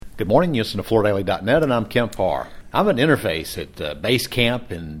Good morning. You listen to FloorDaily.net, and I'm Kemp Parr. I'm at Interface at Base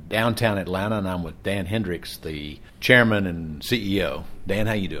Camp in downtown Atlanta, and I'm with Dan Hendricks, the chairman and CEO. Dan,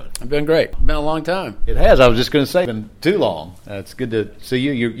 how you doing? I'm doing great. It's been a long time. It has. I was just going to say, it's been too long. It's good to see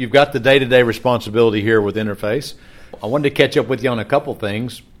you. You've got the day-to-day responsibility here with Interface. I wanted to catch up with you on a couple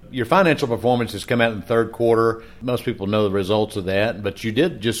things. Your financial performance has come out in the third quarter. Most people know the results of that, but you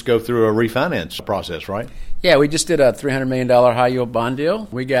did just go through a refinance process, right? Yeah, we just did a $300 million high-yield bond deal.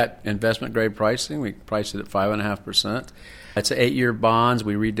 We got investment-grade pricing. We priced it at 5.5%. It's 8-year bonds.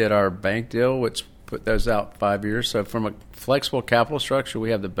 We redid our bank deal, which put those out 5 years. So from a flexible capital structure, we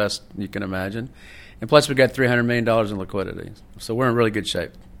have the best you can imagine. And plus, we got $300 million in liquidity. So we're in really good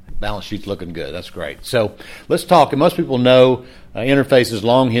shape. Balance sheet's looking good. That's great. So let's talk. And most people know Interface's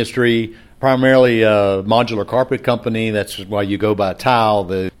long history, primarily a modular carpet company. That's why you go by Tile,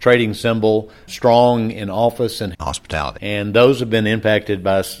 the trading symbol, strong in office and hospitality. And those have been impacted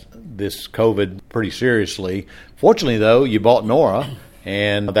by this COVID pretty seriously. Fortunately, though, you bought Nora,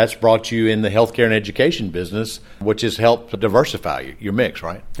 and that's brought you in the healthcare and education business, which has helped diversify your mix,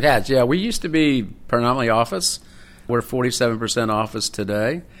 right? It has, yeah. We used to be predominantly office. We're 47% office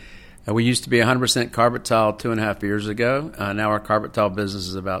today. We used to be 100% carpet tile 2.5 years ago. Now our carpet tile business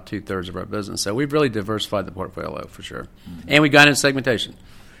is about 2/3 of our business. So we've really diversified the portfolio for sure. Mm-hmm. And we got into segmentation.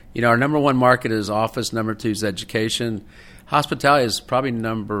 You know, our number one market is office, number two is education. Hospitality is probably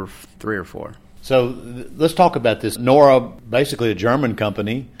number 3 or 4. So let's talk about this. Nora, basically a German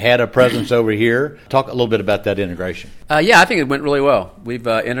company, had a presence over here. Talk a little bit about that integration. Yeah, I think it went really well. We've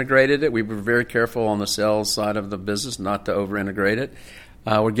integrated it. We were very careful on the sales side of the business not to over-integrate it.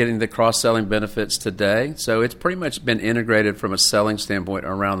 We're getting the cross-selling benefits today. So it's pretty much been integrated from a selling standpoint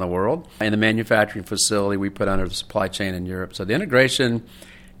around the world. And the manufacturing facility we put under the supply chain in Europe. So the integration,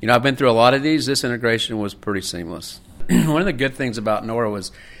 you know, I've been through a lot of these. This integration was pretty seamless. One of the good things about Nora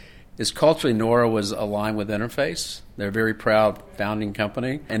is culturally Nora was aligned with Interface. They're a very proud founding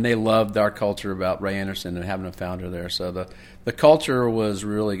company, and they loved our culture about Ray Anderson and having a founder there. So the culture was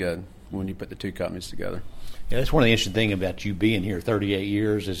really good when you put the two companies together. Yeah, that's one of the interesting things about you being here 38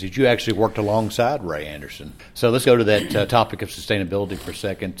 years is that you actually worked alongside Ray Anderson. So let's go to that topic of sustainability for a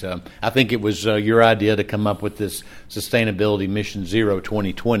second. I think it was your idea to come up with this Sustainability Mission Zero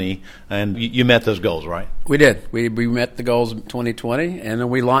 2020, and you met those goals, right? We did. We met the goals in 2020, and then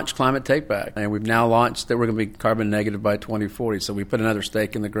we launched Climate Takeback. And we've now launched that we're going to be carbon negative by 2040. So we put another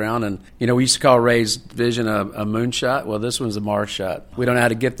stake in the ground. And, you know, we used to call Ray's vision a moonshot. Well, this one's a Mars shot. We don't know how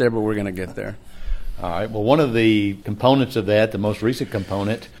to get there, but we're going to get there. All right. Well, one of the components of that, the most recent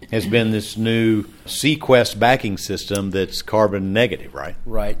component, has been this new Sequest backing system that's carbon negative, right?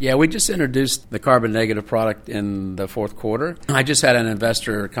 Right. Yeah, we just introduced the carbon negative product in the fourth quarter. I just had an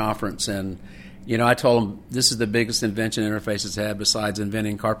investor conference, and you know, I told them this is the biggest invention Interface has had besides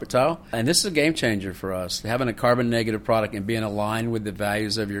inventing carpet tile. And this is a game changer for us. Having a carbon negative product and being aligned with the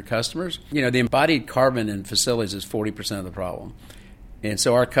values of your customers. You know, the embodied carbon in facilities is 40% of the problem. And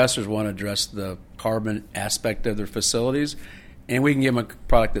so our customers want to address the carbon aspect of their facilities, and we can give them a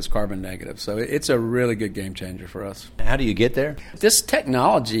product that's carbon negative. So it's a really good game changer for us. How do you get there? This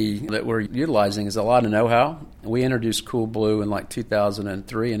technology that we're utilizing is a lot of know-how. We introduced Cool Blue in like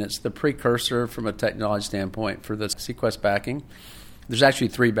 2003, and it's the precursor from a technology standpoint for the Sequest backing. There's actually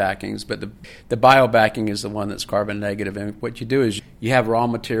 3 backings, but the bio backing is the one that's carbon negative. And what you do is you have raw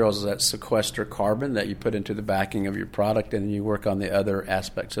materials that sequester carbon that you put into the backing of your product, and then you work on the other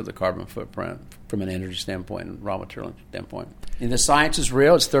aspects of the carbon footprint from an energy standpoint and raw material standpoint. And the science is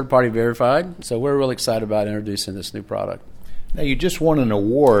real. It's third-party verified. So we're really excited about introducing this new product. Now, you just won an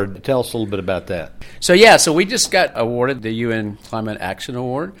award. Tell us a little bit about that. So we just got awarded the UN Climate Action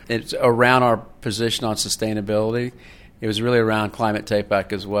Award. It's around our position on sustainability. It was really around Climate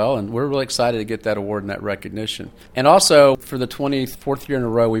Takeback as well, and we're really excited to get that award and that recognition. And also, for the 24th year in a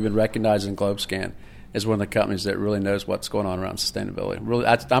row, we've been recognized in GlobeScan as one of the companies that really knows what's going on around sustainability. Really,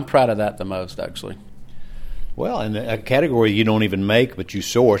 I'm proud of that the most, actually. Well, in a category you don't even make, but you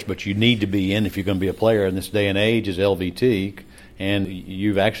source, but you need to be in if you're going to be a player in this day and age is LVT. And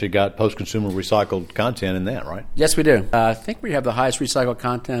you've actually got post-consumer recycled content in that, right? Yes, we do. I think we have the highest recycled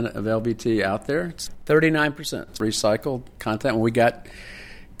content of LVT out there. It's 39% recycled content. When we got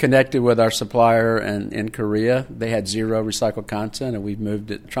connected with our supplier in Korea, they had 0 recycled content, and we've moved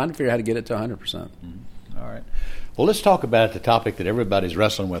it, trying to figure out how to get it to 100%. Mm-hmm. All right. Well, let's talk about the topic that everybody's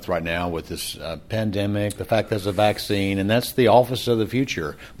wrestling with right now with this pandemic, the fact there's a vaccine, and that's the office of the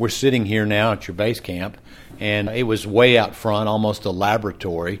future. We're sitting here now at your base camp, and it was way out front, almost a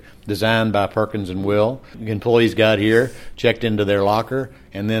laboratory, designed by Perkins and Will. Employees got here, checked into their locker,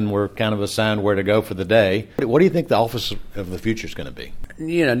 and then were kind of assigned where to go for the day. What do you think the office of the future is going to be?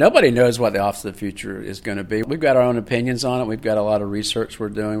 Nobody knows what the office of the future is going to be. We've got our own opinions on it. We've got a lot of research we're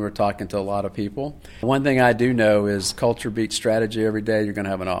doing. We're talking to a lot of people. One thing I do know is culture beats strategy. Every day you're going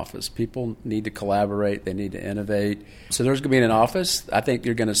to have an office. People need to collaborate. They need to innovate. So there's going to be an office. I think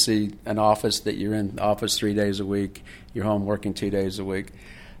you're going to see an office that you're in the office 3 days a week. You're home working 2 days a week.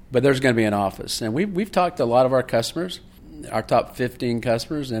 But there's going to be an office. And we've talked to a lot of our customers, our top 15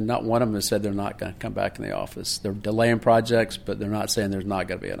 customers, and not one of them has said they're not going to come back in the office. They're delaying projects, but they're not saying there's not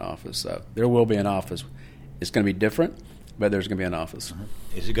going to be an office. So there will be an office. It's going to be different, but there's going to be an office.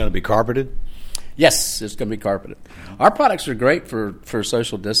 Is it going to be carpeted? Yes, it's going to be carpeted. Our products are great for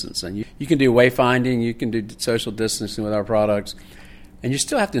social distancing. You can do wayfinding. You can do social distancing with our products. And you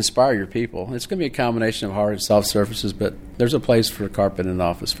still have to inspire your people. It's going to be a combination of hard and soft surfaces, but there's a place for carpet in an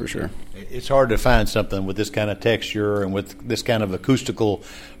office for sure. It's hard to find something with this kind of texture and with this kind of acoustical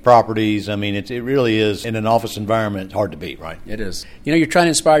properties. I mean, it really is, in an office environment, hard to beat, right? It is. You're trying to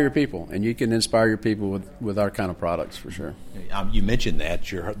inspire your people, and you can inspire your people with our kind of products for sure. You mentioned that,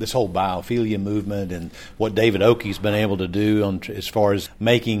 this whole biophilia movement and what David Oakey's been able to do as far as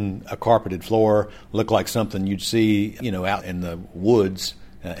making a carpeted floor look like something you'd see, out in the woods.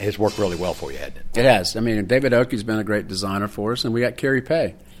 Has worked really well for you, hasn't it? It has. David Oakey's been a great designer for us, and we got Carrie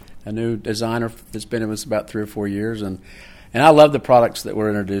Pay, a new designer that's been with us about 3 or 4 years, and I love the products that we're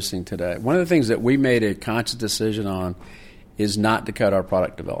introducing today. One of the things that we made a conscious decision on is not to cut our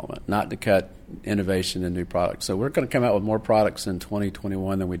product development, not to cut innovation in new products. So we're going to come out with more products in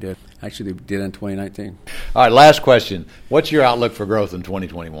 2021 than we did in 2019. All right, last question. What's your outlook for growth in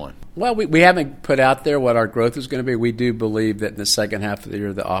 2021? Well, we haven't put out there what our growth is going to be. We do believe that in the second half of the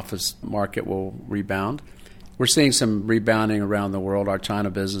year, the office market will rebound. We're seeing some rebounding around the world. Our China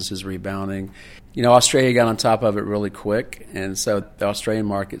business is rebounding. Australia got on top of it really quick, and so the Australian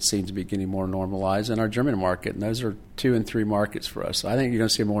market seems to be getting more normalized, and our German market, and those are 2 and 3 markets for us. So I think you're going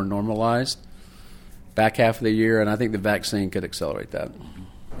to see more normalized back half of the year, and I think the vaccine could accelerate that.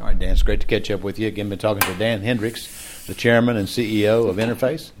 All right, Dan, it's great to catch up with you. Again, been talking to Dan Hendricks, the chairman and CEO of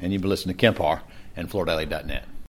Interface, and you've been listening to Kemp Harr and FloorDaily.net.